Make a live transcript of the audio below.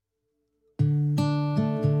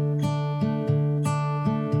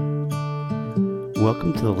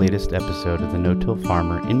Welcome to the latest episode of the No-Till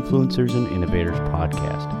Farmer Influencers and Innovators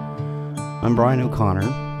podcast. I'm Brian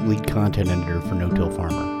O'Connor, lead content editor for No-Till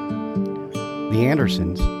Farmer. The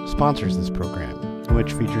Andersons sponsors this program,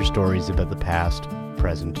 which features stories about the past,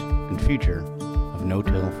 present, and future of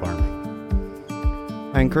no-till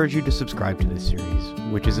farming. I encourage you to subscribe to this series,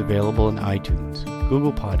 which is available in iTunes,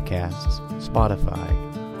 Google Podcasts, Spotify,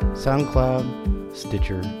 SoundCloud,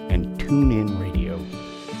 Stitcher, and TuneIn Radio.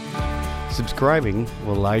 Subscribing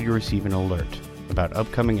will allow you to receive an alert about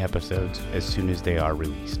upcoming episodes as soon as they are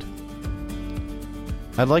released.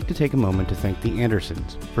 I'd like to take a moment to thank the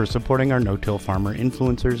Andersons for supporting our No-Till Farmer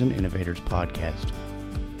Influencers and Innovators podcast.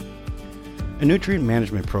 A nutrient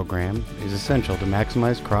management program is essential to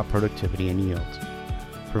maximize crop productivity and yields.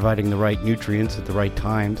 Providing the right nutrients at the right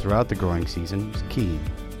time throughout the growing season is key.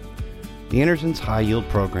 The Andersons high-yield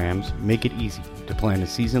programs make it easy to plan a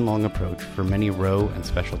season-long approach for many row and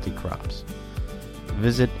specialty crops.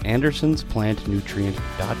 Visit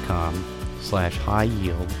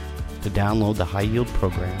andersonsplantnutrient.com/high-yield to download the high-yield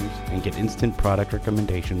programs and get instant product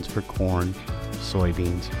recommendations for corn,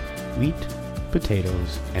 soybeans, wheat,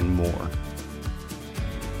 potatoes, and more.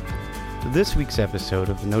 This week's episode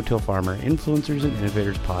of the No-Till Farmer Influencers and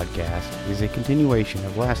Innovators podcast is a continuation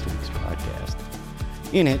of last week's podcast.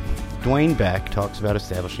 In it, Dwayne Beck talks about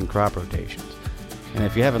establishing crop rotations. And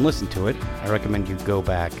if you haven't listened to it, I recommend you go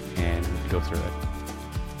back and go through it.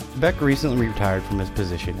 Beck recently retired from his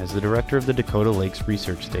position as the director of the Dakota Lakes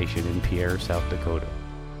Research Station in Pierre, South Dakota.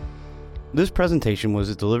 This presentation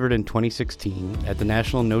was delivered in 2016 at the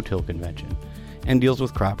National No-Till Convention and deals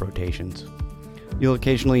with crop rotations. You'll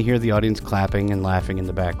occasionally hear the audience clapping and laughing in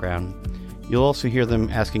the background. You'll also hear them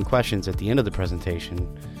asking questions at the end of the presentation,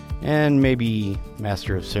 and maybe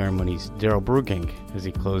Master of Ceremonies Daryl Brugink as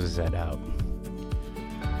he closes that out.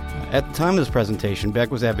 At the time of this presentation,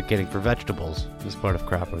 Beck was advocating for vegetables as part of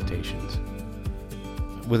crop rotations.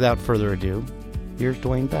 Without further ado, here's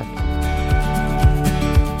Dwayne Beck.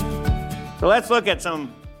 So let's look at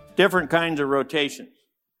some different kinds of rotations.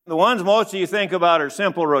 The ones most of you think about are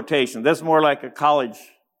simple rotations. This is more like a college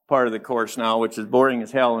part of the course now, which is boring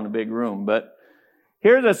as hell in a big room. But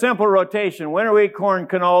here's a simple rotation. Winter wheat, corn,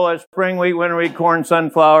 canola, spring wheat, winter wheat, corn,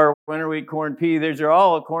 sunflower, winter wheat, corn, pea. These are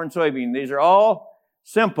all corn, soybean. These are all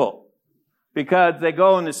simple because they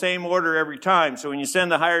go in the same order every time. So when you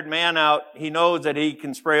send the hired man out, he knows that he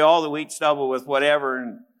can spray all the wheat stubble with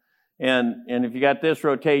whatever. And if you got this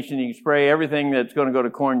rotation, you can spray everything that's going to go to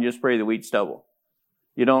corn, you just spray the wheat stubble.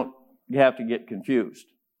 You have to get confused,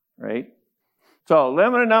 right? So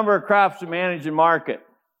limited number of crops to manage and market.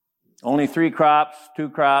 Only 3 crops, 2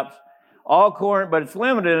 crops. All corn, but it's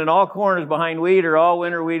limited, and all corn is behind wheat, or all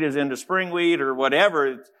winter wheat is into spring wheat, or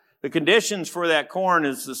whatever. The conditions for that corn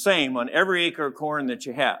is the same on every acre of corn that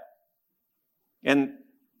you have. And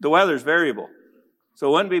the weather's variable. So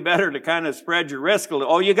it wouldn't be better to kind of spread your risk a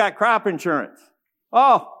little. Oh, you got crop insurance.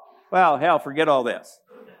 Oh, well, hell, forget all this.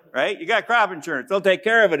 Right? You got crop insurance. They'll take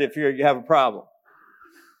care of it if you have a problem.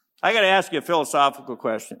 I got to ask you a philosophical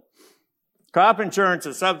question. Crop insurance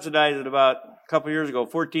is subsidized at about, a couple years ago,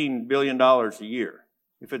 $14 billion a year.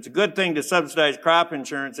 If it's a good thing to subsidize crop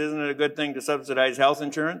insurance, isn't it a good thing to subsidize health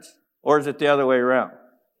insurance? Or is it the other way around?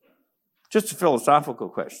 Just a philosophical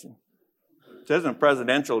question. This isn't a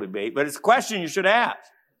presidential debate, but it's a question you should ask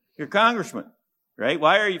your congressman, right?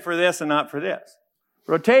 Why are you for this and not for this?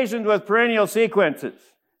 Rotations with perennial sequences.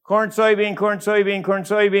 Corn, soybean, corn, soybean, corn,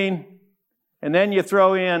 soybean. And then you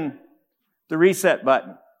throw in the reset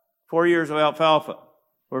button. 4 years of alfalfa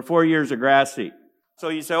or 4 years of grass seed. So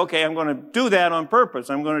you say, okay, I'm going to do that on purpose.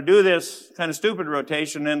 I'm going to do this kind of stupid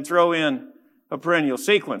rotation and throw in a perennial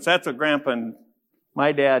sequence. That's what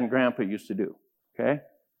my dad and grandpa used to do, okay?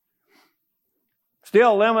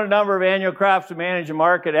 Still, limited number of annual crops to manage and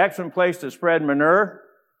market. Excellent place to spread manure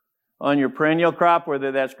on your perennial crop,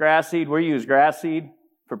 whether that's grass seed. We use grass seed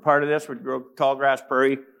for part of this. We grow tall grass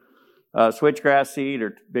prairie, switchgrass seed,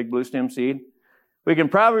 or big blue stem seed. We can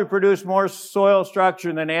probably produce more soil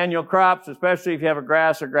structure than annual crops, especially if you have a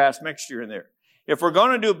grass or grass mixture in there. If we're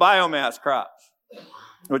going to do biomass crops,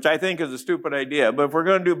 which I think is a stupid idea, but if we're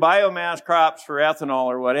going to do biomass crops for ethanol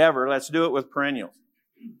or whatever, let's do it with perennials.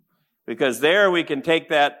 Because there we can take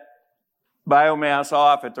that biomass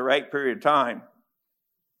off at the right period of time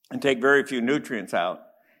and take very few nutrients out,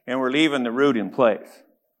 and we're leaving the root in place.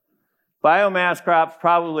 Biomass crops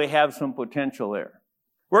probably have some potential there.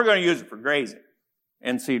 We're going to use it for grazing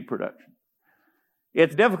and seed production.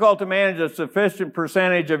 It's difficult to manage a sufficient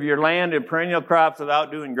percentage of your land and perennial crops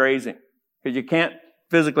without doing grazing, because you can't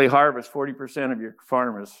physically harvest 40% of your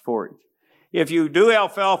farm as forage. If you do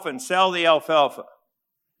alfalfa and sell the alfalfa,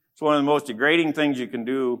 It's one of the most degrading things you can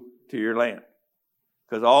do to your land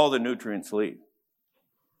because all the nutrients leave.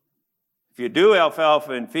 If you do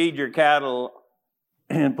alfalfa and feed your cattle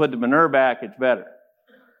and put the manure back, it's better,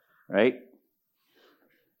 right?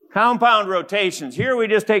 Compound rotations. Here we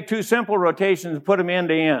just take two simple rotations and put them end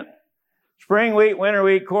to end. Spring wheat, winter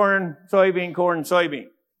wheat, corn, soybean, corn, soybean.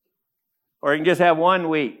 Or you can just have one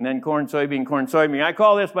wheat and then corn, soybean, corn, soybean. I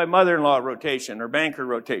call this my mother-in-law rotation or banker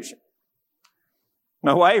rotation.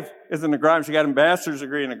 My wife is an agronomist. She got an ambassador's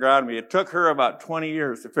degree in agronomy. It took her about 20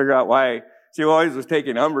 years to figure out why she always was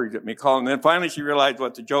taking umbrage at me calling. Then finally she realized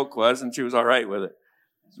what the joke was and she was all right with it.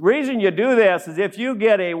 The reason you do this is if you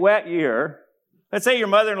get a wet year, let's say your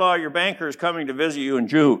mother-in-law, your banker, is coming to visit you in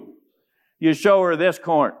June. You show her this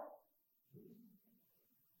corn.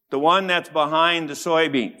 The one that's behind the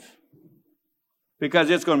soybeans. Because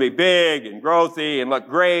it's going to be big and growthy and look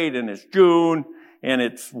great and it's June and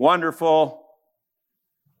it's wonderful.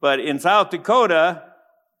 But in South Dakota,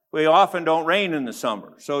 we often don't rain in the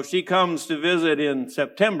summer. So if she comes to visit in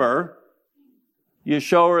September, you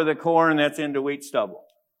show her the corn that's into wheat stubble,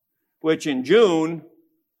 which in June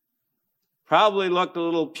probably looked a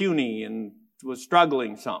little puny and was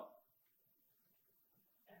struggling some.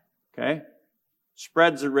 Okay?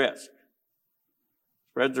 Spreads the risk.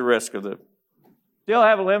 Spreads the risk of the... Still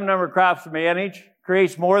have a limited number of crops to manage.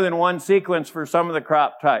 Creates more than one sequence for some of the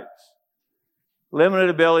crop types. Limited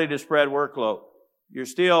ability to spread workload. You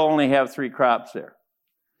still only have 3 crops there.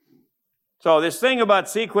 So this thing about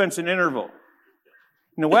sequence and interval.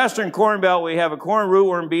 In the western corn belt, we have a corn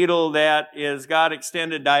rootworm beetle that is got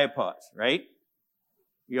extended diapause, right?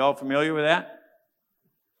 You all familiar with that?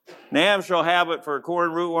 Natural habit for a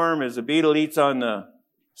corn rootworm is the beetle eats on the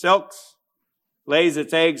silks, lays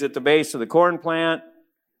its eggs at the base of the corn plant.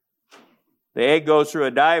 The egg goes through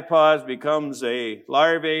a diapause, becomes a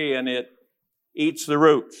larvae, and it eats the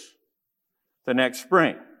roots the next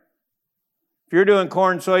spring. If you're doing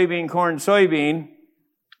corn, soybean,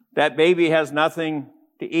 that baby has nothing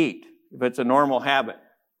to eat if it's a normal habit.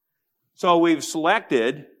 So we've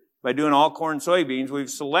selected, by doing all corn, soybeans, we've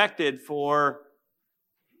selected for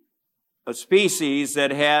a species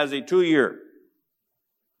that has a 2-year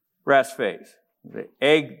rest phase. The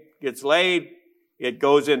egg gets laid, it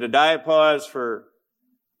goes into diapause for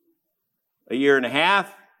a year and a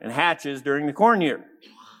half, and hatches during the corn year.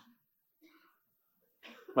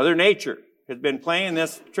 Mother Nature has been playing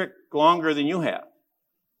this trick longer than you have,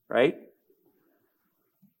 right?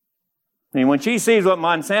 I mean, when she sees what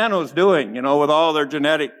Monsanto's doing, with all their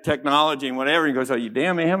genetic technology and whatever, he goes, oh, you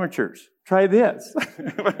damn amateurs, try this.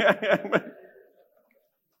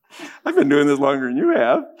 I've been doing this longer than you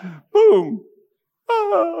have. Boom.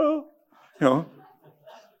 Oh.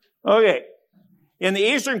 Okay. In the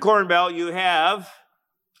eastern corn belt, you have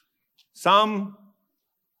some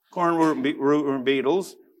corn rootworm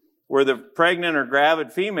beetles where the pregnant or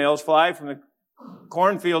gravid females fly from the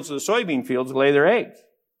cornfields to the soybean fields to lay their eggs.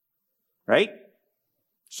 Right?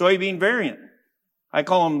 Soybean variant. I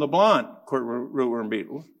call them the blonde rootworm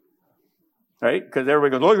beetles. Right? Because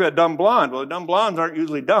everybody goes, look at that dumb blonde. Well, the dumb blondes aren't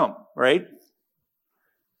usually dumb, right?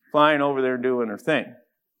 Flying over there doing their thing.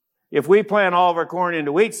 If we plant all of our corn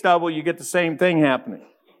into wheat stubble, you get the same thing happening.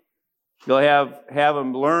 You'll have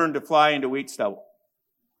them learn to fly into wheat stubble.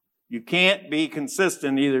 You can't be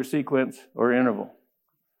consistent either sequence or interval.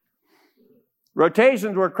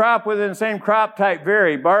 Rotations where crop within the same crop type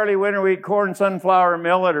vary. Barley, winter wheat, corn, sunflower,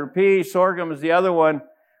 millet, or pea. Sorghum is the other one.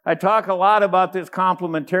 I talk a lot about this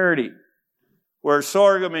complementarity, where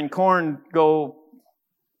sorghum and corn go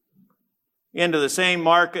into the same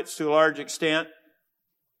markets to a large extent.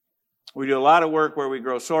 We do a lot of work where we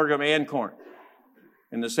grow sorghum and corn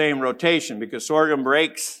in the same rotation because sorghum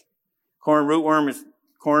breaks, corn rootworm is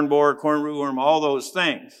corn borer, corn rootworm, all those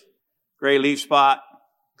things. Gray leaf spot,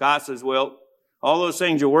 Goss's wilt, all those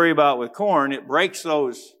things you worry about with corn, it breaks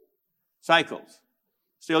those cycles.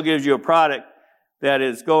 Still gives you a product that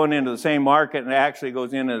is going into the same market and actually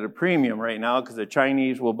goes in at a premium right now because the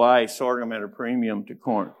Chinese will buy sorghum at a premium to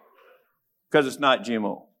corn because it's not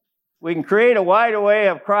GMO. We can create a wide array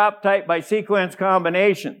of crop type by sequence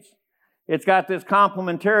combinations. It's got this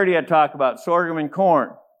complementarity I talk about, sorghum and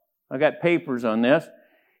corn. I got papers on this.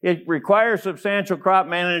 It requires substantial crop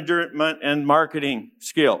management and marketing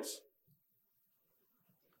skills.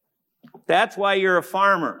 That's why you're a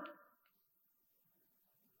farmer.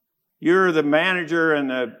 You're the manager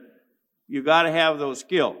and you got to have those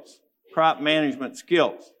skills, crop management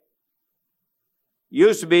skills.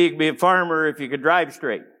 Used to be you could be a farmer if you could drive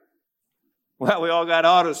straight. Well, we all got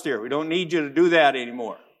auto steer. We don't need you to do that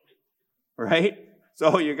anymore. Right?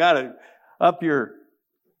 So you got to up your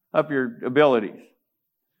abilities.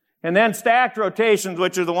 And then stacked rotations,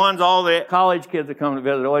 which are the ones all the college kids that come to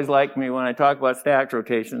visit always like me when I talk about stacked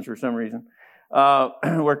rotations for some reason,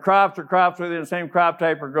 where crops within the same crop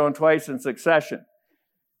type are grown twice in succession.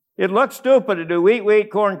 It looks stupid to do wheat,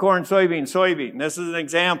 wheat, corn, corn, soybean, soybean. This is an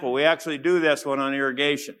example. We actually do this one on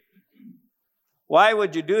irrigation. Why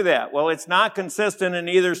would you do that? Well, it's not consistent in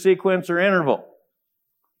either sequence or interval.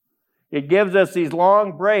 It gives us these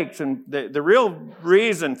long breaks, and the real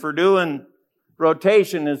reason for doing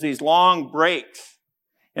rotation is these long breaks.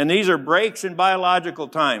 And these are breaks in biological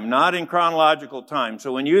time, not in chronological time.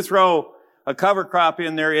 So when you throw a cover crop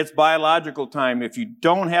in there, it's biological time. If you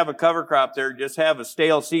don't have a cover crop there, just have a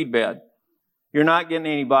stale seed bed, you're not getting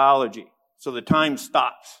any biology. So the time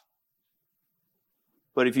stops.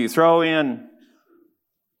 But if you throw in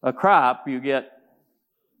a crop, you get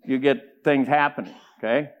things happening,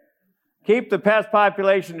 okay? Keep the pest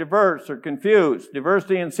population diverse or confused.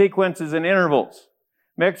 Diversity in sequences and intervals.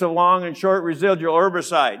 Mix of long and short residual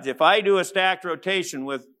herbicides. If I do a stacked rotation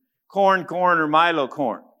with corn, or milo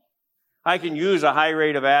corn, I can use a high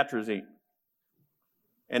rate of atrazine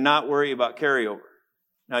and not worry about carryover.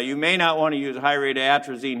 Now, you may not want to use a high rate of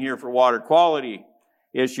atrazine here for water quality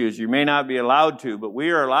issues. You may not be allowed to, but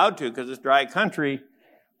we are allowed to because it's dry country.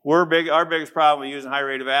 Our biggest problem with using a high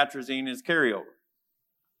rate of atrazine is carryover.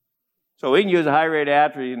 So we can use a high rate of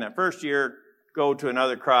atrazine that first year, go to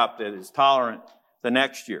another crop that is tolerant the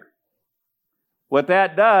next year. What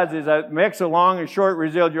that does is a mix of long and short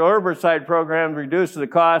residual herbicide programs reduces the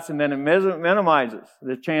cost, and then it minimizes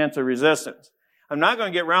the chance of resistance. I'm not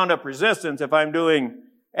going to get Roundup resistance if I'm doing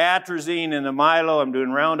atrazine in the milo, I'm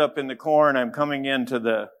doing Roundup in the corn, I'm coming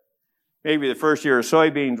into maybe the first year of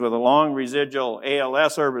soybeans with a long residual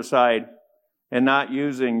ALS herbicide and not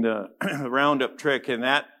using the Roundup trick in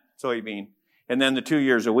that soybean. And then the 2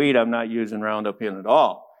 years of wheat, I'm not using Roundup in at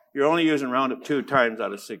all. You're only using Roundup 2 times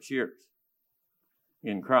out of 6 years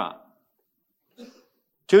in crop.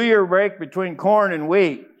 2-year break between corn and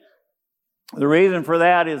wheat. The reason for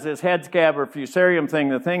that is this head scab or fusarium thing,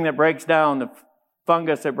 the thing that breaks down, the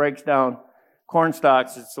fungus that breaks down corn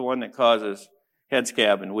stalks, it's the one that causes head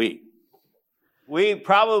scab in wheat. We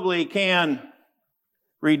probably can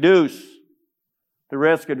reduce the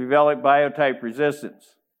risk of developing biotype resistance.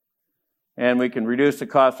 And we can reduce the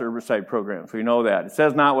cost of herbicide programs. We know that. It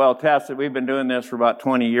says not well tested. We've been doing this for about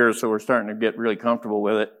 20 years, so we're starting to get really comfortable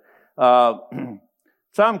with it.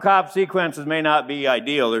 Some crop sequences may not be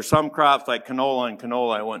ideal. There's some crops like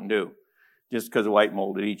canola I wouldn't do just because of white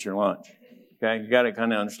mold that eats your lunch. Okay, you got to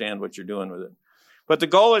kind of understand what you're doing with it. But the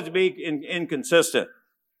goal is to be inconsistent.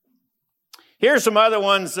 Here's some other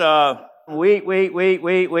ones.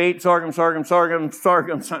 Wheat, sorghum,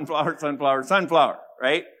 sunflower,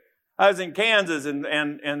 right? I was in Kansas, and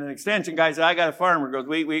an extension guy said, I got a farmer who goes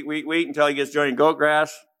wheat until he gets jointed goat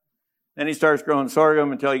grass. Then he starts growing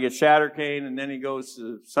sorghum until he gets shattercane, and then he goes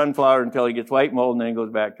to sunflower until he gets white mold, and then he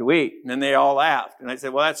goes back to wheat. And then they all laughed. And I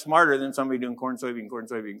said, well, that's smarter than somebody doing corn,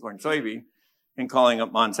 soybean, and calling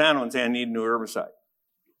up Monsanto and saying, I need a new herbicide.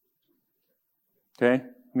 Okay?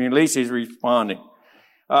 I mean, at least he's responding.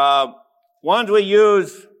 Ones we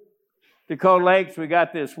use, Dakota Lakes, we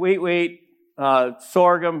got this wheat,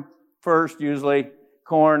 sorghum, first, usually,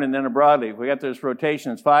 corn, and then a broadleaf. We got this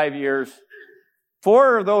rotation. It's 5 years.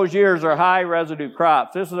 4 of those years are high residue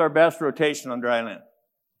crops. This is our best rotation on dry land.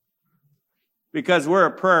 Because we're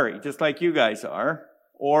a prairie, just like you guys are,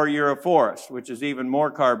 or you're a forest, which is even more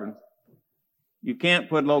carbon. You can't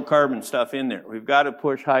put low carbon stuff in there. We've got to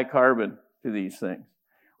push high carbon to these things.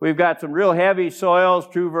 We've got some real heavy soils,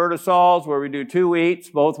 true vertisols, where we do 2 wheats,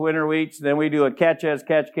 both winter wheats. Then we do a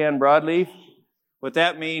catch-as-catch-can broadleaf. What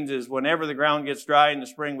that means is whenever the ground gets dry in the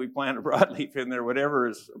spring, we plant a broadleaf in there, whatever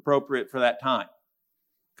is appropriate for that time.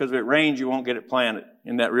 Because if it rains, you won't get it planted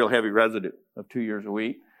in that real heavy residue of 2 years of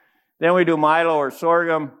wheat. Then we do milo or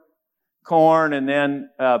sorghum, corn, and then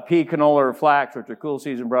pea, canola, or flax, which are cool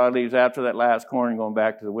season broadleaves after that last corn, going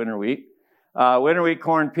back to the winter wheat. Winter wheat,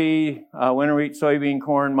 corn, pea, winter wheat, soybean,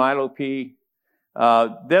 corn, milo, pea.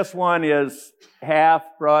 This one is half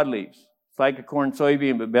broadleaves. It's like a corn,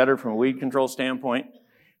 soybean, but better from a weed control standpoint.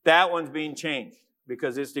 That one's being changed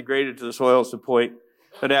because it's degraded to the soil to the point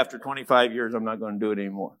that after 25 years, I'm not going to do it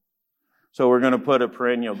anymore. So we're going to put a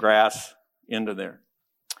perennial grass into there.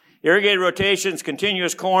 Irrigated rotations,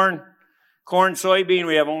 continuous corn, soybean.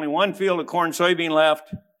 We have only one field of corn, soybean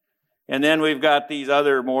left. And then we've got these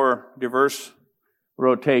other more diverse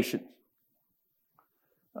rotations.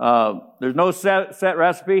 There's no set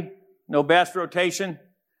recipe, no best rotation.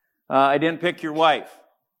 I didn't pick your wife.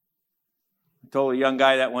 I told a young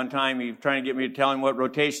guy that one time, he was trying to get me to tell him what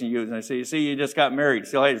rotation to use. And I said, you see, you just got married,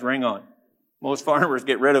 still had his ring on. Most farmers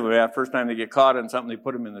get rid of them after the first time they get caught on something, they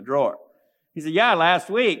put them in the drawer. He said, yeah, last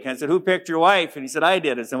week. I said, who picked your wife? And he said, I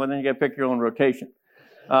did. I said, well, then you got to pick your own rotation.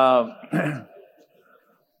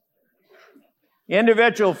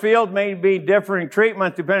 Individual field may be differing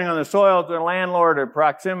treatment depending on the soil, the landlord, or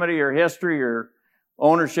proximity, or history, or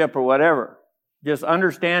ownership, or whatever. Just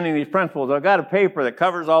understanding these principles. I've got a paper that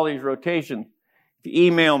covers all these rotations. If you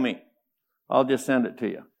email me, I'll just send it to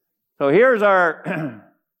you. So here's our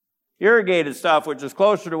irrigated stuff, which is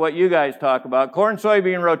closer to what you guys talk about. Corn,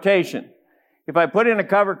 soybean rotation. If I put in a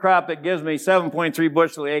cover crop that gives me 7.3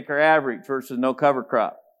 bushel an acre average versus no cover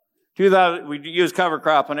crop. We use cover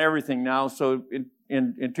crop on everything now. So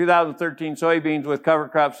in 2013, soybeans with cover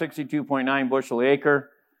crop, 62.9 bushel an acre.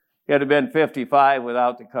 It would have been 55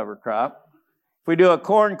 without the cover crop. If we do a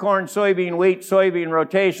corn, soybean, wheat, soybean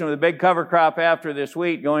rotation with a big cover crop after this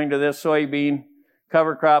wheat going to this soybean,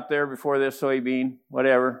 cover crop there before this soybean,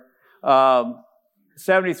 whatever,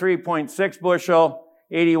 73.6 bushel,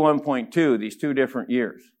 81.2, these two different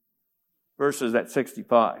years versus that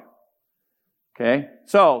 65. Okay,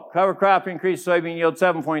 so cover crop increased soybean yield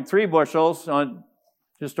 7.3 bushels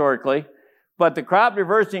historically, but the crop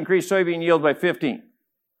diversity increased soybean yield by 15.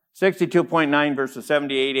 62.9 versus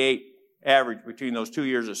 78.8 average between those 2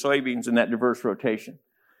 years of soybeans in that diverse rotation.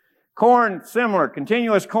 Corn, similar,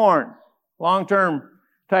 continuous corn, long-term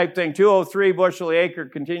type thing, 203 bushel an acre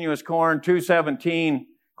continuous corn, 217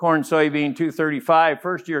 corn, soybean, 235.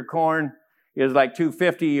 First year corn is like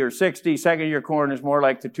 250 or 60. Second year corn is more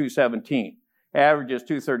like the 217. Average is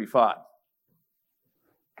 235.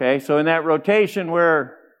 Okay, so in that rotation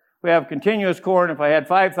where we have continuous corn, if I had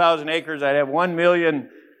 5,000 acres, I'd have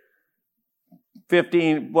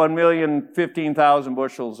 1,015,000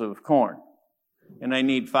 bushels of corn. And I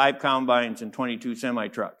need 5 combines and 22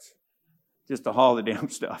 semi-trucks just to haul the damn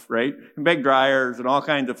stuff, right? And big dryers and all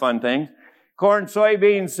kinds of fun things. Corn,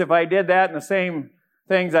 soybeans, if I did that in the same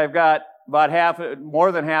things, I've got about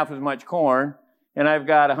more than half as much corn, and I've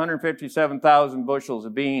got 157,000 bushels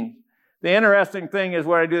of beans. The interesting thing is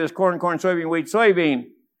when I do this corn, soybean, wheat, soybean,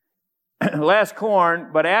 less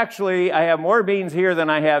corn, but actually I have more beans here than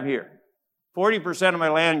I have here. 40% of my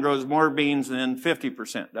land grows more beans than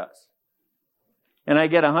 50% does. And I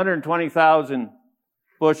get 120,000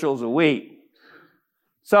 bushels of wheat.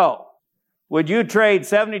 So, would you trade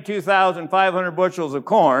 72,500 bushels of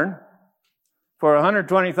corn for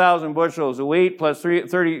 120,000 bushels of wheat plus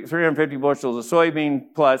 350 bushels of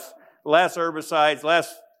soybean plus less herbicides,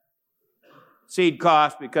 less seed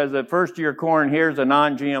cost because the first year corn here is a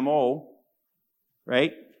non-GMO,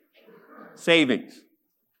 right? Savings.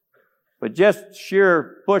 But just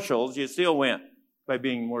sheer bushels, you still win by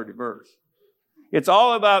being more diverse. It's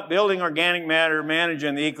all about building organic matter,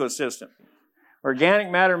 managing the ecosystem. Organic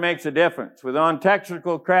matter makes a difference. With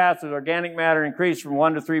on-technical crops, as organic matter increases from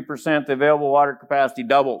 1 to 3%, the available water capacity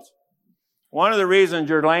doubles. One of the reasons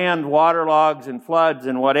your land waterlogs and floods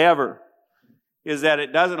and whatever is that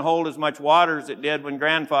it doesn't hold as much water as it did when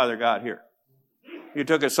grandfather got here. You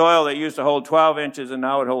took a soil that used to hold 12 inches and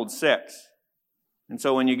now it holds 6. And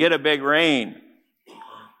so when you get a big rain,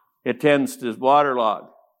 it tends to waterlog.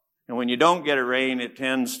 And when you don't get a rain, it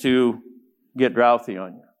tends to get droughty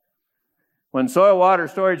on you. When soil water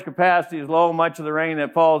storage capacity is low, much of the rain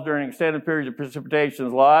that falls during extended periods of precipitation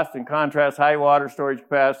is lost. In contrast, high water storage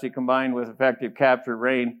capacity combined with effective captured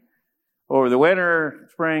rain over the winter,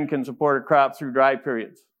 spring can support a crop through dry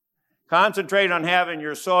periods. Concentrate on having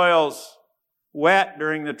your soils wet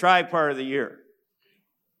during the dry part of the year.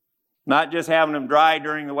 Not just having them dry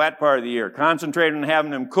during the wet part of the year. Concentrate on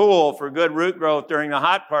having them cool for good root growth during the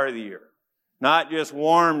hot part of the year. Not just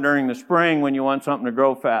warm during the spring when you want something to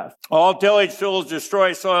grow fast. All tillage tools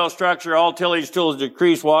destroy soil structure. All tillage tools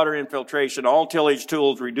decrease water infiltration. All tillage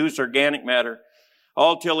tools reduce organic matter.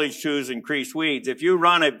 All tillage tools increase weeds. If you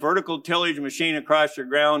run a vertical tillage machine across your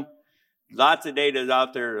ground, lots of data is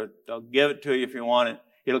out there. I'll give it to you if you want it.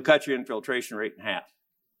 It'll cut your infiltration rate in half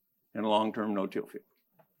in a long-term no-till field.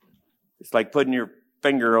 It's like putting your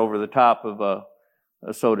finger over the top of a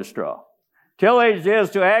soda straw. Tillage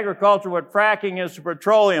is to agriculture what fracking is to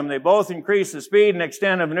petroleum. They both increase the speed and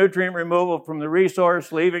extent of nutrient removal from the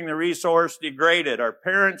resource, leaving the resource degraded. Our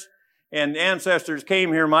parents and ancestors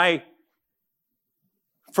came here. My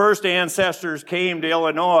first ancestors came to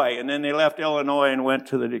Illinois, and then they left Illinois and went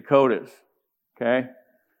to the Dakotas. Okay?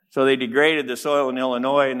 So they degraded the soil in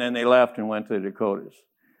Illinois, and then they left and went to the Dakotas.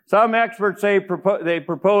 Some experts say they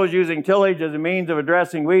propose using tillage as a means of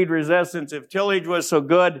addressing weed resistance. If tillage was so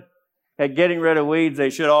good at getting rid of weeds, they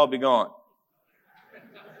should all be gone.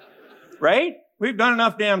 Right? We've done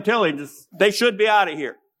enough damn tillage. They should be out of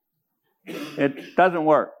here. It doesn't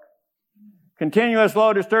work. Continuous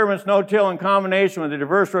low disturbance no-till in combination with a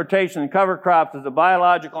diverse rotation in cover crops is a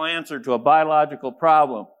biological answer to a biological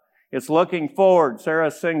problem. It's looking forward.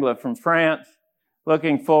 Sarah Singlet from France,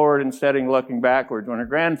 looking forward instead of looking backwards. When her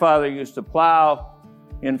grandfather used to plow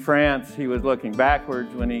in France, he was looking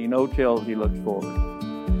backwards. When he no-tilled, he looked forward.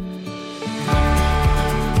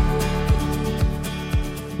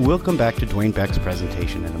 We'll come back to Dwayne Beck's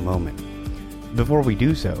presentation in a moment. Before we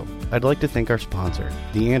do so, I'd like to thank our sponsor,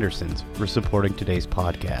 the Andersons, for supporting today's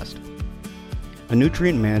podcast. A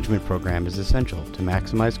nutrient management program is essential to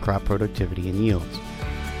maximize crop productivity and yields.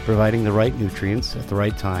 Providing the right nutrients at the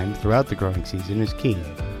right time throughout the growing season is key.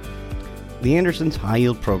 The Andersons'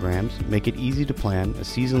 high-yield programs make it easy to plan a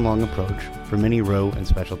season-long approach for many row and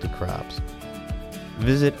specialty crops.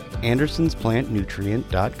 Visit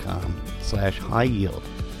andersonsplantnutrient.com/high-yield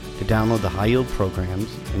to download the high-yield programs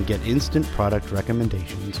and get instant product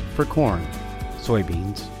recommendations for corn,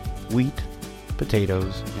 soybeans, wheat,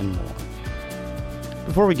 potatoes, and more.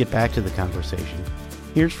 Before we get back to the conversation,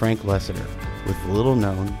 here's Frank Lessiter with the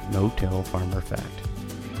little-known no-till farmer fact.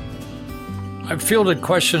 I've fielded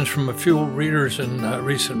questions from a few readers in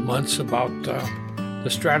recent months about the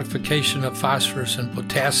stratification of phosphorus and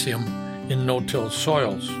potassium in no-till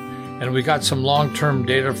soils. And we got some long-term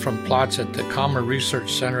data from plots at the Calmer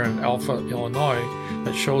Research Center in Alpha, Illinois,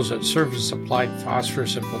 that shows that surface-applied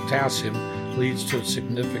phosphorus and potassium leads to a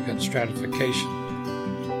significant stratification.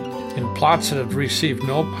 In plots that have received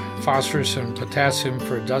no phosphorus and potassium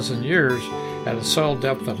for a dozen years, at a soil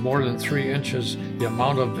depth of more than 3 inches, the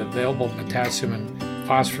amount of available potassium and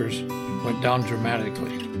phosphorus went down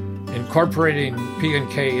dramatically. Incorporating P and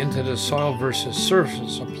K into the soil versus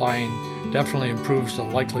surface applying definitely improves the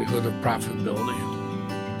likelihood of profitability.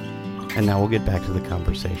 And now we'll get back to the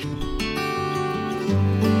conversation.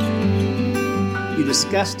 You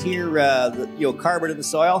discussed here, carbon in the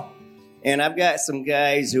soil, and I've got some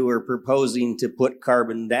guys who are proposing to put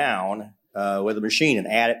carbon down with a machine and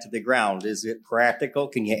add it to the ground. Is it practical?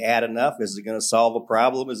 Can you add enough? Is it going to solve a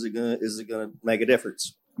problem? Is it going to make a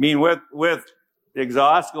difference? You mean with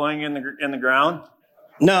exhaust going in the ground?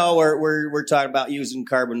 No, we're talking about using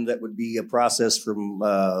carbon that would be a process from.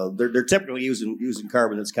 They're typically using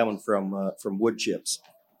carbon that's coming from wood chips.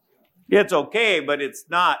 It's okay, but it's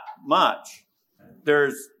not much.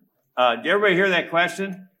 Did everybody hear that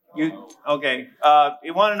question? Okay.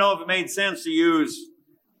 You want to know if it made sense to use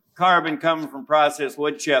carbon coming from processed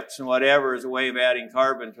wood chips and whatever as a way of adding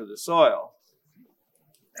carbon to the soil.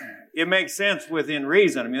 It makes sense within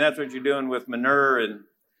reason. I mean, that's what you're doing with manure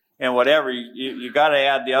and whatever. You got to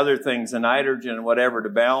add the other things, the nitrogen and whatever, to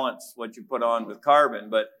balance what you put on with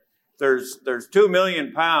carbon. But there's 2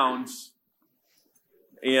 million pounds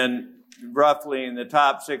roughly in the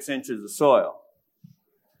top 6 inches of soil.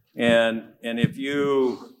 And if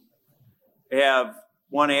you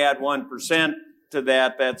want to add 1% to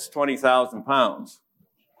that, that's 20,000 pounds,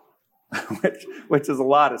 which is a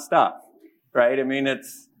lot of stuff, right? I mean,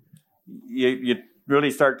 you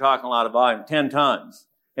really start talking a lot of volume, 10 tons.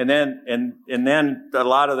 And then a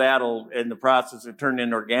lot of that in the process of turning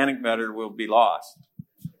into organic matter will be lost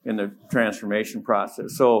in the transformation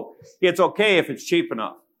process. So it's okay if it's cheap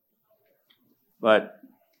enough. But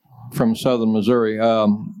from southern Missouri,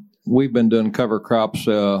 we've been doing cover crops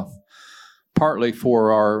partly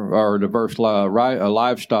for our diverse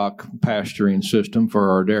livestock pasturing system for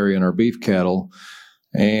our dairy and our beef cattle.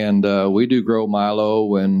 And we do grow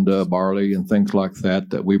milo and barley and things like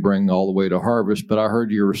that we bring all the way to harvest. But I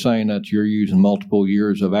heard you were saying that you're using multiple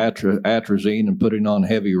years of atrazine and putting on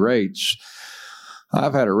heavy rates.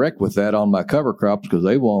 I've had a wreck with that on my cover crops because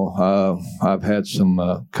they won't. I've had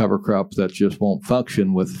some cover crops that just won't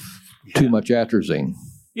function with too much atrazine.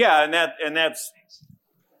 Yeah, and that's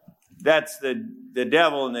the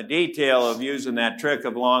devil in the detail of using that trick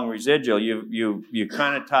of long residual. You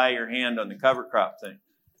kind of tie your hand on the cover crop thing.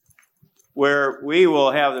 Where we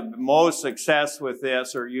will have the most success with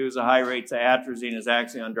this or use the high rates of atrazine is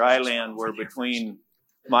actually on dry land where between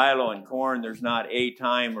milo and corn there's not A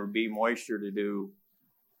time or B moisture to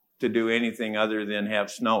do anything other than have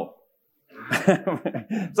snow.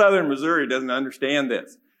 Southern Missouri doesn't understand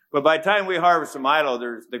this. But by the time we harvest the milo,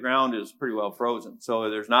 the ground is pretty well frozen. So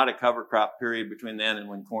there's not a cover crop period between then and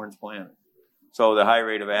when corn's planted. So the high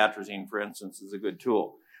rate of atrazine, for instance, is a good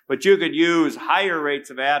tool. But you could use higher rates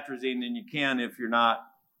of atrazine than you can if you're not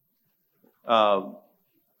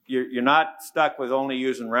stuck with only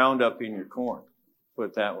using Roundup in your corn. Put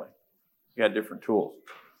it that way. You got different tools.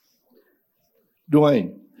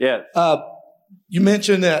 Dwayne. Yes. You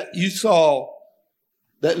mentioned that you saw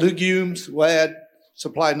that legumes would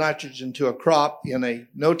supply nitrogen to a crop in a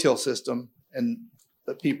no-till system, and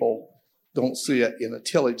the people don't see it in a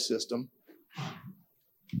tillage system.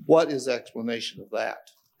 What is the explanation of that?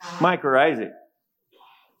 Mycorrhizae.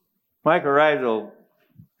 Mycorrhizal,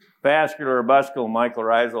 vascular or buccal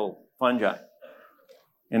mycorrhizal fungi.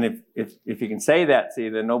 And if you can say that, see,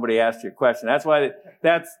 then nobody asks you a question. That's why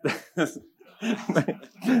they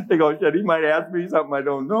go, shit, he might ask me something I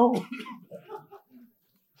don't know.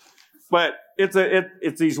 But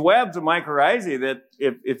it's these webs of mycorrhizae that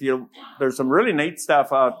there's some really neat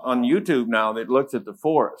stuff out on YouTube now that looks at the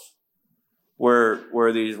forest,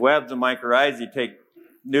 where these webs of mycorrhizae take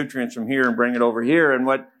nutrients from here and bring it over here, and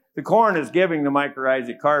what the corn is giving the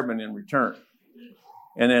mycorrhizae carbon in return,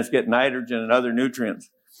 and then it's getting nitrogen and other nutrients.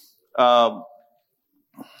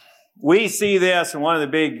 We see this in one of the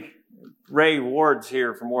big Ray Wards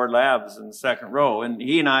here from Ward Labs in the second row, and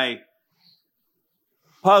he and I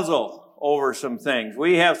puzzle over some things.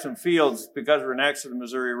 We have some fields, because we're next to the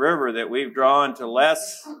Missouri River, that we've drawn to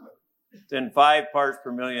less than 5 parts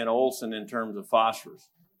per million Olsen in terms of phosphorus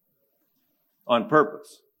on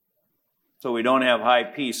purpose. So we don't have high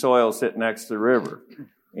P soil sitting next to the river,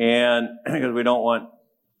 and because we don't want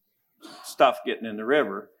stuff getting in the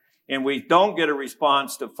river. And we don't get a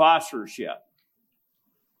response to phosphorus yet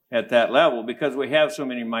at that level because we have so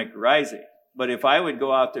many mycorrhizae. But if I would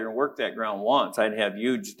go out there and work that ground once, I'd have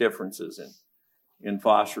huge differences in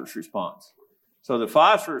phosphorus response. So the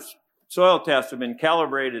phosphorus soil tests have been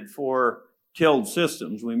calibrated for tilled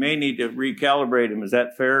systems. We may need to recalibrate them. Is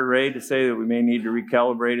that fair, Ray, to say that we may need to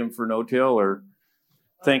recalibrate them for no-till, or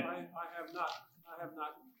think? I have not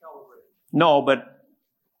calibrated. No, but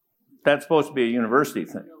that's supposed to be a university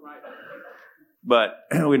thing. You're right. But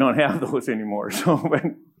we don't have those anymore. So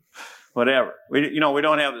whatever. We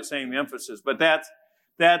don't have the same emphasis. But that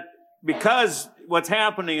because what's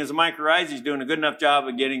happening is the mycorrhizae is doing a good enough job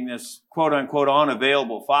of getting this quote-unquote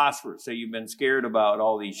unavailable phosphorus that you've been scared about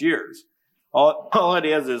all these years. All it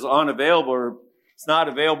is unavailable, or it's not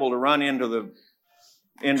available to run into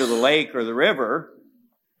the lake or the river.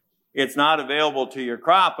 It's not available to your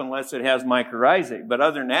crop unless it has mycorrhizae. But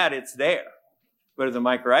other than that, it's there. But if the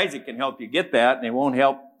mycorrhizae can help you get that, and they won't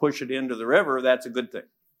help push it into the river, that's a good thing.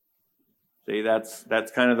 See, that's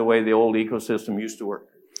kind of the way the old ecosystem used to work.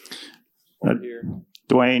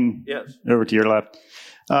 Dwayne, yes. Over to your left.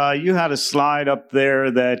 You had a slide up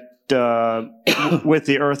there that with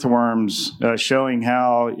the earthworms showing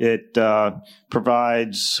how it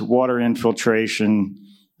provides water infiltration,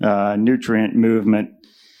 nutrient movement.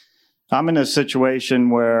 I'm in a situation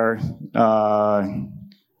where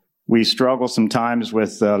we struggle sometimes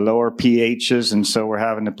with lower pHs, and so we're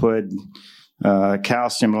having to put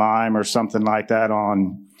calcium lime or something like that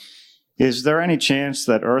on. Is there any chance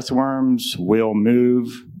that earthworms will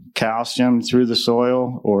move calcium through the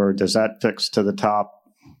soil, or does that fix to the top?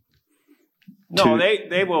 No,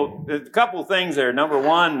 they will. There's a couple of things there. Number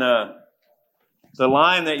one, the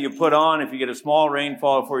lime that you put on, if you get a small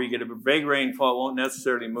rainfall before you get a big rainfall, it won't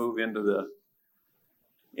necessarily move into the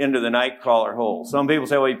nightcrawler hole. Some people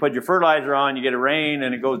say, well, you put your fertilizer on, you get a rain,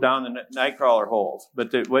 and it goes down the nightcrawler holes.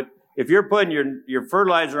 But if you're putting your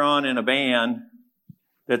fertilizer on in a band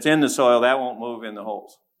that's in the soil, that won't move in the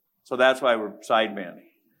holes. So that's why we're sidebanding.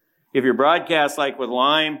 If you're broadcast like with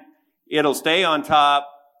lime, it'll stay on top,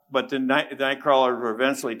 but the nightcrawlers will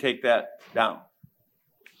eventually take that down.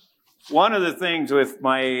 One of the things with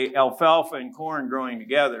my alfalfa and corn growing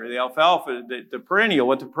together, the alfalfa, the perennial,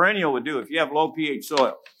 what the perennial would do, if you have low pH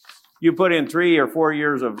soil, you put in 3 or 4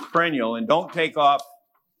 years of perennial and don't take off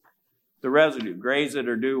the residue, graze it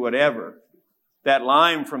or do whatever. That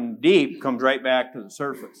lime from deep comes right back to the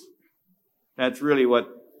surface. That's really what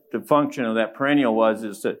the function of that perennial was,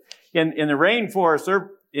 is that in the rainforest,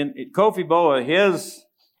 in Kofi Boa, his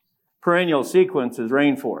perennial sequence is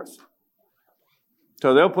rainforest.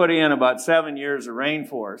 So they'll put in about 7 years of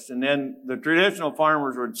rainforest, and then the traditional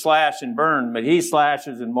farmers would slash and burn, but he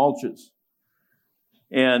slashes and mulches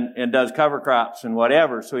and does cover crops and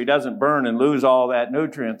whatever, so he doesn't burn and lose all that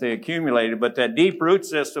nutrient they accumulated. But that deep root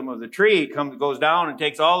system of the tree goes down and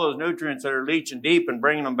takes all those nutrients that are leaching deep and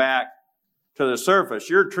bringing them back to the surface.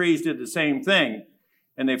 Your trees did the same thing,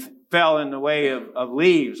 and they fell in the way of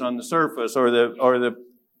leaves on the surface, or the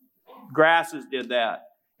grasses did that,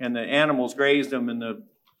 and the animals grazed them, and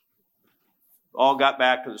all got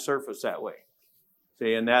back to the surface that way.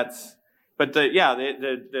 See, and that's, but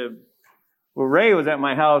well, Ray was at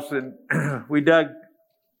my house, and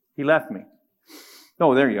he left me.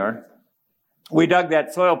 Oh, there you are. We dug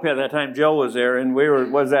that soil pit that time Joe was there, and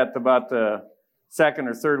was at about the 2nd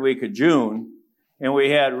or 3rd week of June, and we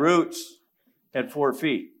had roots at 4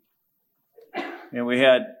 feet. And we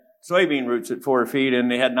had soybean roots at 4 feet,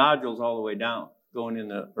 and they had nodules all the way down. going in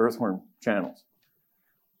the earthworm channels.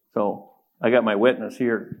 So I got my witness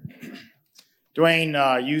here.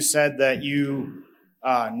 Dwayne, you said that you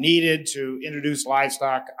needed to introduce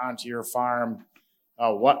livestock onto your farm.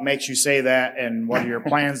 What makes you say that, and what are your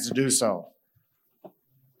plans to do so?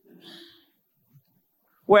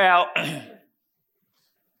 Well,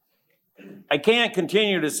 I can't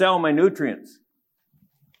continue to sell my nutrients.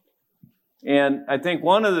 And I think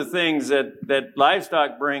one of the things that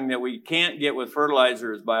livestock bring that we can't get with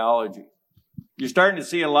fertilizer is biology. You're starting to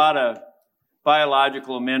see a lot of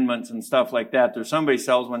biological amendments and stuff like that. There's somebody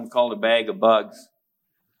sells one called a bag of bugs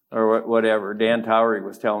or whatever. Dan Towery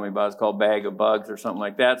was telling me about it's called bag of bugs or something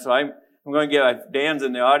like that. So I'm going to give, Dan's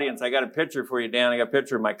in the audience. I got a picture for you, Dan. I got a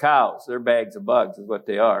picture of my cows. They're bags of bugs is what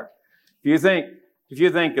they are. If you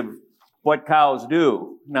think of what cows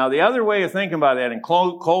do. Now, the other way of thinking about that, in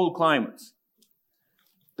cold climates,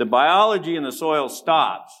 the biology in the soil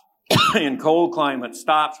stops. In cold climates,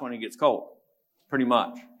 stops when it gets cold, pretty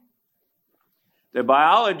much. The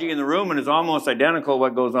biology in the rumen is almost identical to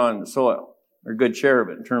what goes on in the soil, or a good share of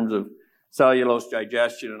it, in terms of cellulose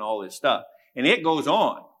digestion and all this stuff. And it goes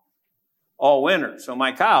on all winter. So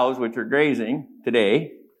my cows, which are grazing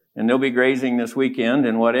today, and they'll be grazing this weekend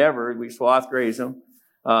and whatever, we swath graze them,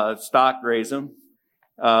 stock graze them.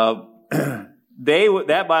 That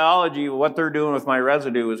biology, what they're doing with my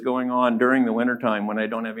residue is going on during the wintertime when I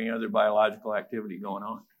don't have any other biological activity going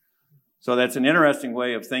on. So that's an interesting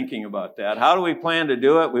way of thinking about that. How do we plan to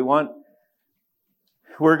do it?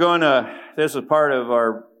 This is part of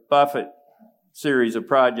our Buffett series of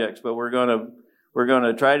projects, but we're going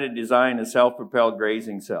to try to design a self-propelled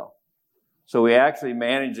grazing cell. So we actually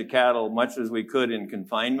manage the cattle much as we could in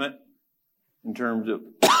confinement in terms of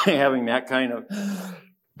having that kind of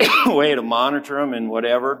way to monitor them and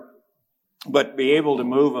whatever, but be able to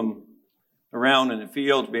move them around in the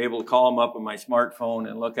field, be able to call them up on my smartphone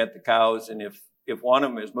and look at the cows. And if one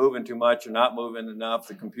of them is moving too much or not moving enough,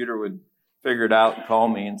 the computer would figure it out and call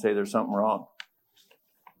me and say there's something wrong.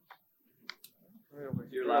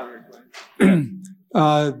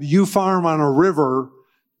 You farm on a river,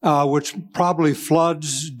 which probably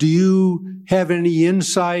floods. Do you have any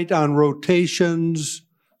insight on rotations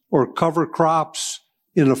or cover crops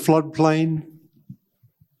in a floodplain?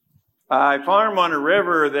 I farm on a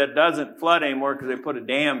river that doesn't flood anymore because they put a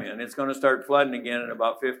dam in. It's going to start flooding again in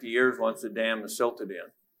about 50 years once the dam is silted in.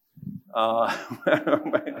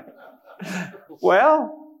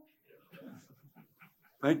 Well,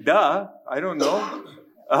 duh, I don't know.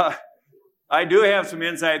 I do have some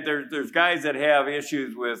insight. There's guys that have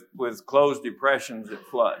issues with closed depressions that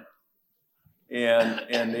flood.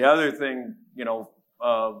 And the other thing,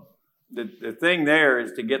 the thing there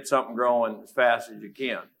is to get something growing as fast as you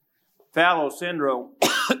can. Fallow syndrome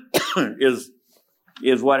is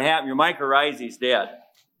what happened. Your mycorrhizae is dead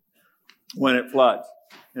when it floods.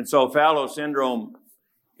 And so fallow syndrome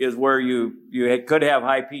is where you could have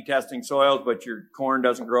high P testing soils, but your corn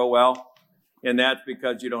doesn't grow well. And that's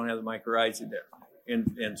because you don't have the mycorrhizae there.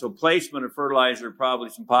 And so placement of fertilizer, probably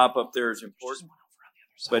some pop-up there is important.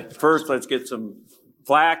 But first, let's get some.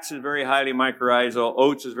 Flax is very highly mycorrhizal.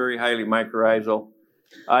 Oats is very highly mycorrhizal.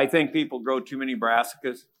 I think people grow too many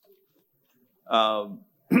brassicas.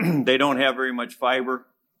 They don't have very much fiber.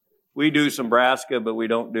 We do some brassica, but we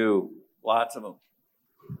don't do lots of them.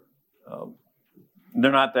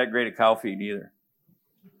 They're not that great at cow feed either.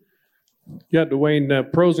 Yeah,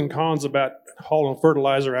 Dwayne, pros and cons about hauling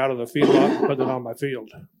fertilizer out of the feedlot and putting it on my field.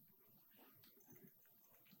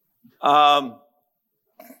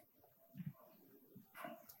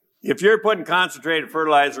 If you're putting concentrated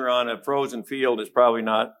fertilizer on a frozen field, it's probably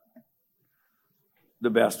not the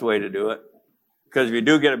best way to do it. Because if you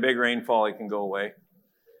do get a big rainfall, it can go away.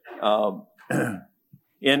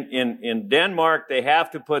 In Denmark, they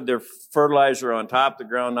have to put their fertilizer on top of the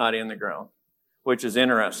ground, not in the ground, which is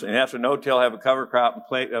interesting. You have to no-till, have a cover crop,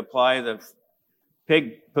 and apply the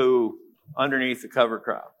pig poo underneath the cover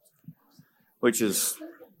crop, but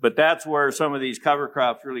that's where some of these cover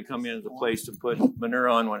crops really come in as a place to put manure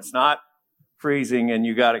on when it's not freezing and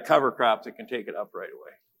you got a cover crop that can take it up right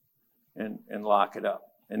away and lock it up.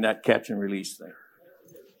 And that catch and release thing.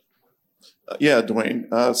 Yeah,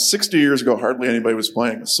 Dwayne. 60 years ago, hardly anybody was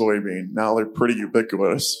planting a soybean. Now they're pretty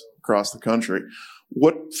ubiquitous across the country.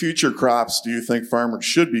 What future crops do you think farmers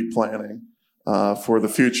should be planting for the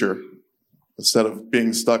future instead of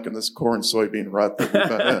being stuck in this corn-soybean rut that we've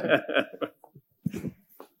been in?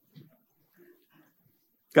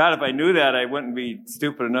 God, if I knew that, I wouldn't be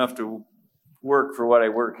stupid enough to work for what I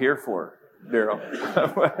work here for, Daryl.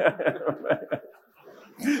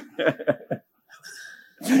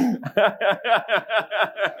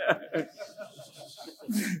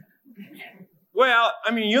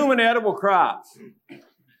 I mean, human edible crops.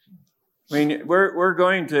 I mean, we're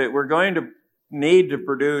going to need to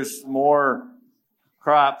produce more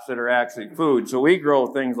crops that are actually food. So we grow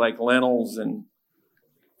things like lentils and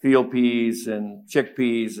field peas and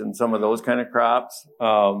chickpeas and some of those kind of crops.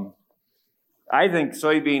 I think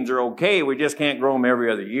soybeans are okay. We just can't grow them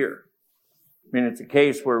every other year. I mean, it's a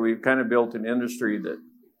case where we've kind of built an industry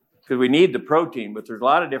because we need the protein, but there's a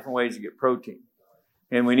lot of different ways to get protein.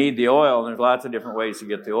 And we need the oil, and there's lots of different ways to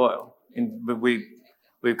get the oil. But we've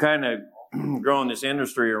kind of grown this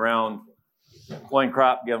industry around one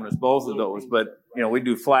crop giving us both of those. But, we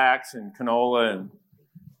do flax and canola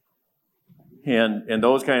and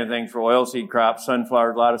those kind of things for oilseed crops,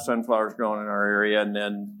 sunflowers, a lot of sunflowers grown in our area. And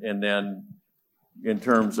then in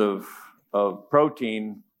terms of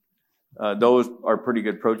protein, those are pretty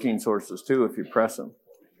good protein sources too if you press them.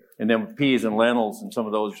 And then peas and lentils and some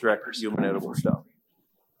of those direct human edible stuff.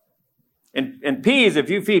 And peas, if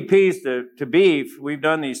you feed peas to beef, we've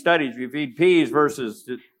done these studies, if you feed peas versus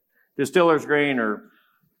distiller's grain or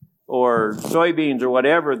soybeans or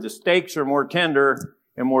whatever, the steaks are more tender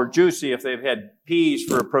and more juicy if they've had peas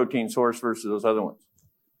for a protein source versus those other ones.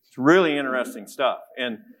 It's really interesting stuff.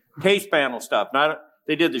 And taste panel stuff.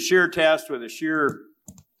 They did the shear test with a shear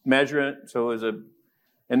measurement,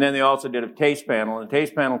 and then they also did a taste panel. And the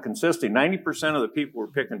taste panel consisted, 90% of the people were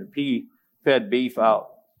picking the pea-fed beef out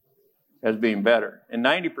as being better. And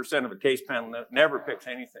 90% of a taste panel never picks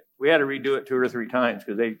anything. We had to redo it 2 or 3 times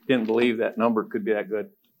because they didn't believe that number could be that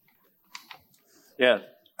good. Yes.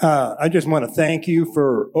 I just want to thank you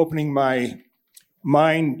for opening my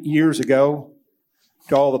mind years ago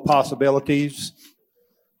to all the possibilities.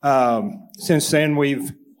 Since then,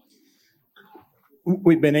 we've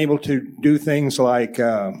been able to do things like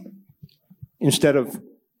instead of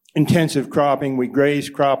intensive cropping, we graze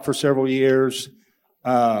crop for several years,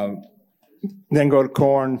 then go to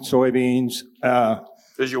corn, soybeans.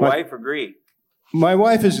 Does your wife agree? My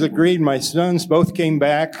wife has agreed. My sons both came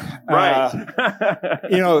back. Right.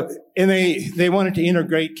 And they wanted to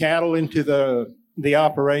integrate cattle into the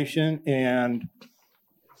operation, and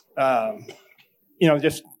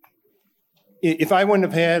just if you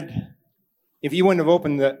wouldn't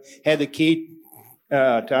have had the key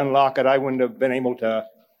to unlock it, I wouldn't have been able to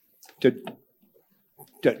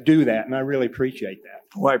do that, and I really appreciate that.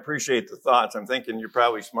 Well, I appreciate the thoughts. I'm thinking you're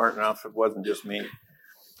probably smart enough. It wasn't just me.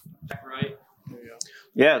 Right.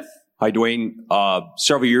 Yes. Hi, Dwayne.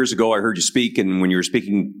 Several years ago, I heard you speak, and when you were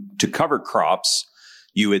speaking to cover crops,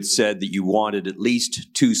 you had said that you wanted at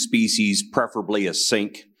least 2 species, preferably a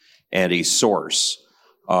sink and a source.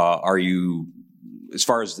 Are you, as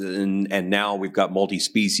far as, and now we've got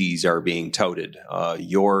multi-species are being touted.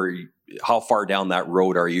 How far down that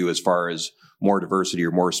road are you as far as more diversity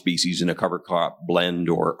or more species in a cover crop blend,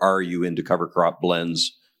 or are you into cover crop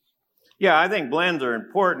blends? Yeah, I think blends are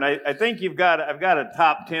important. I think I've got a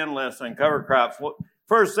top 10 list on cover crops.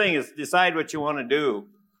 First thing is decide what you want to do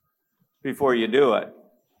before you do it.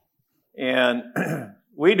 And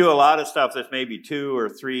we do a lot of stuff that's maybe 2 or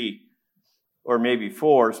 3 or maybe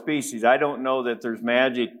 4 species. I don't know that there's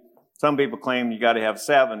magic. Some people claim you got to have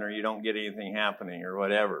 7 or you don't get anything happening or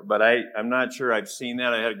whatever. But I'm not sure I've seen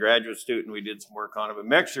that. I had a graduate student, we did some work on it. But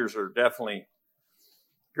mixtures are definitely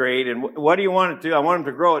great. And what do you want it to do? I want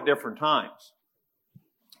them to grow at different times.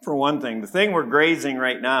 For one thing, the thing we're grazing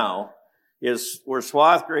right now is we're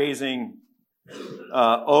swath grazing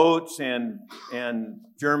oats and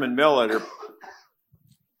German millet, or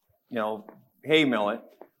hay millet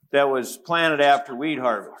that was planted after wheat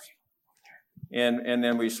harvest, and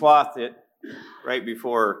then we swathed it right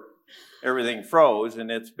before everything froze, and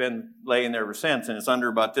it's been laying there ever since. And it's under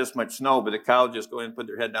about this much snow, but the cows just go in and put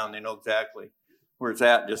their head down. They know exactly where it's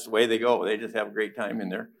at, just the way they go. They just have a great time in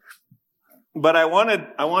there. But I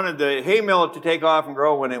wanted the hay millet to take off and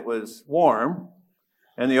grow when it was warm,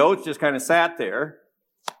 and the oats just kind of sat there.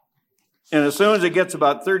 And as soon as it gets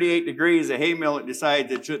about 38 degrees, the hay millet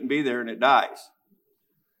decides it shouldn't be there and it dies.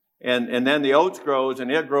 And then the oats grows,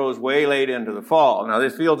 and it grows way late into the fall. Now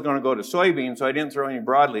this field's going to go to soybeans, so I didn't throw any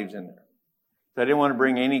broadleaves in there. So I didn't want to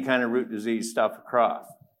bring any kind of root disease stuff across.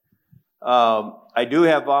 I do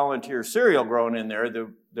have volunteer cereal grown in there,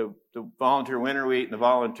 the volunteer winter wheat and the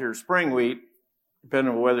volunteer spring wheat,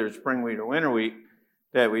 depending on whether it's spring wheat or winter wheat,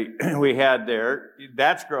 that we had there.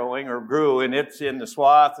 That's growing or grew, and it's in the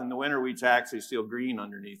swath, and the winter wheat's actually still green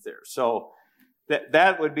underneath there. So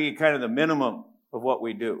that would be kind of the minimum of what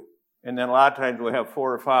we do. And then a lot of times we'll have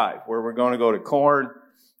 4 or 5 where we're going to go to corn.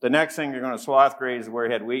 The next thing you're going to swath graze is where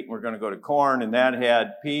we had wheat, and we're going to go to corn, and that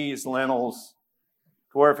had peas, lentils,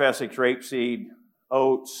 dwarf Essex rapeseed,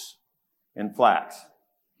 oats, and flax.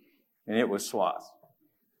 And it was swath.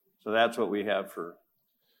 So that's what we have for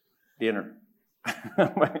dinner.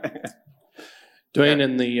 Dwayne,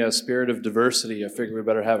 in the spirit of diversity, I figure we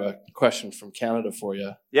better have a question from Canada for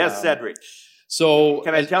you. Yes, Cedric. So,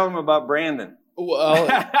 can I tell him about Brandon? Well,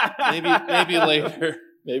 maybe later.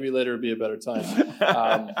 Maybe later would be a better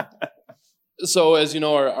time. So, as you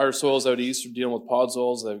know, our soils out east are dealing with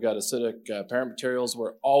podzoles. They've got acidic parent materials.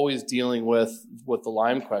 We're always dealing with the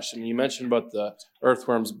lime question. You mentioned about the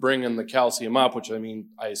earthworms bringing the calcium up, which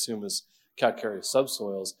I assume is calcareous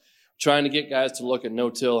subsoils. Trying to get guys to look at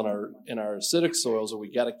no-till in our acidic soils, or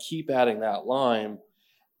we got to keep adding that lime.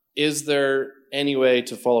 Is there any way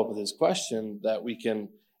to follow up with his question that we can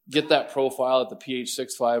get that profile at the pH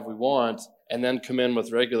 6.5 we want, and then come in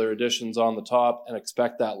with regular additions on the top and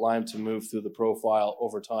expect that lime to move through the profile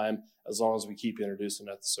over time as long as we keep introducing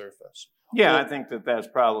it at the surface? Yeah, I think that's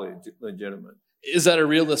probably legitimate. Is that a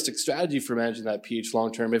realistic strategy for managing that pH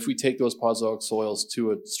long term if we take those pozoic soils to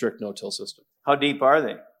a strict no-till system? How deep are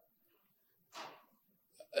they?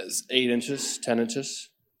 8 inches, 10 inches.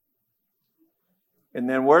 And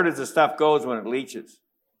then where does the stuff go when it leaches?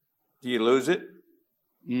 Do you lose it?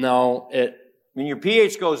 No, your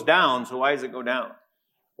pH goes down, so why does it go down?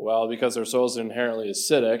 Well, because our soils are inherently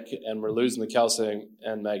acidic, and we're losing the calcium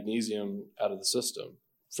and magnesium out of the system.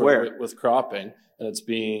 With cropping, and it's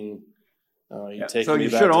being taken. So you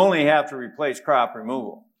should only have to replace crop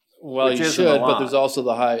removal. Well, you should, but there's also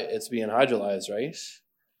it's being hydrolyzed, right?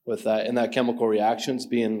 With that, and that chemical reaction's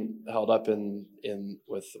being held up with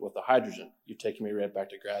the hydrogen. You're taking me right back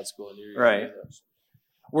to grad school, and right.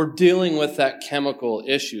 We're dealing with that chemical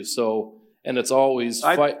issue. So, and it's always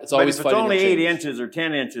but if it's only 8 inches or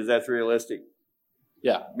 10 inches, that's realistic.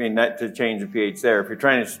 Yeah, not to change the pH there. If you're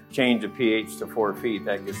trying to change the pH to 4 feet,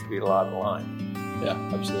 that gets to be a lot of the line. Yeah,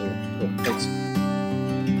 absolutely. Cool. Thanks.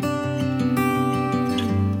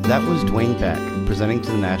 That was Dwayne Beck presenting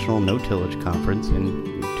to the National No-Tillage Conference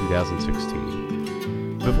in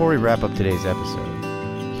 2016. Before we wrap up today's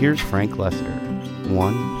episode, here's Frank Lessiter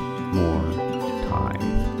one more time.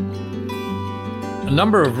 A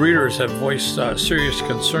number of readers have voiced serious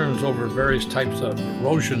concerns over various types of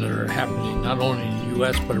erosion that are happening not only in the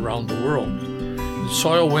U.S. but around the world. The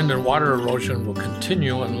soil, wind, and water erosion will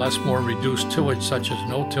continue unless more reduced tillage such as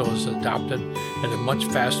no-till is adopted at a much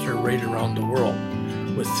faster rate around the world.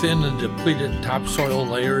 With thin and depleted topsoil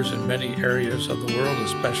layers in many areas of the world,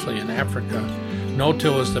 especially in Africa,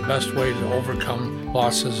 no-till is the best way to overcome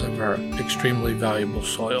losses of our extremely valuable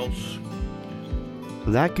soils.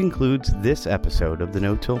 That concludes this episode of the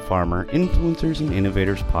No-Till Farmer Influencers and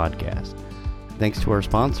Innovators podcast. Thanks to our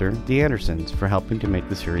sponsor, The Andersons, for helping to make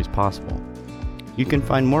the series possible. You can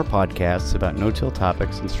find more podcasts about no-till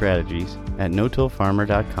topics and strategies at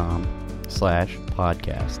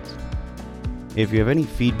notillfarmer.com/podcasts. If you have any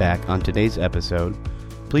feedback on today's episode,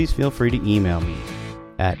 please feel free to email me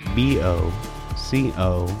at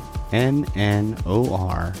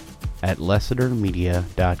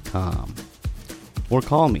boconor@lessitermedia.com or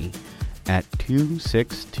call me at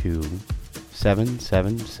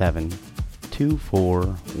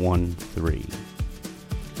 262-777-2413.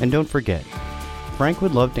 And don't forget, Frank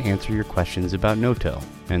would love to answer your questions about no-till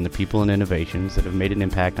and the people and innovations that have made an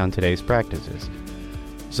impact on today's practices.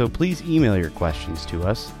 So please email your questions to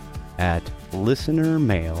us at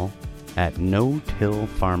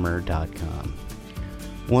listenermail@notillfarmer.com.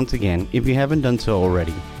 Once again, if you haven't done so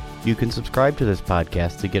already, you can subscribe to this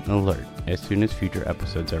podcast to get an alert as soon as future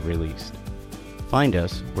episodes are released. Find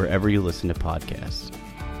us wherever you listen to podcasts.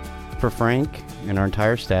 For Frank and our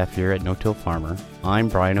entire staff here at No-Till Farmer, I'm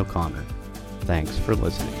Brian O'Connor. Thanks for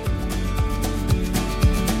listening.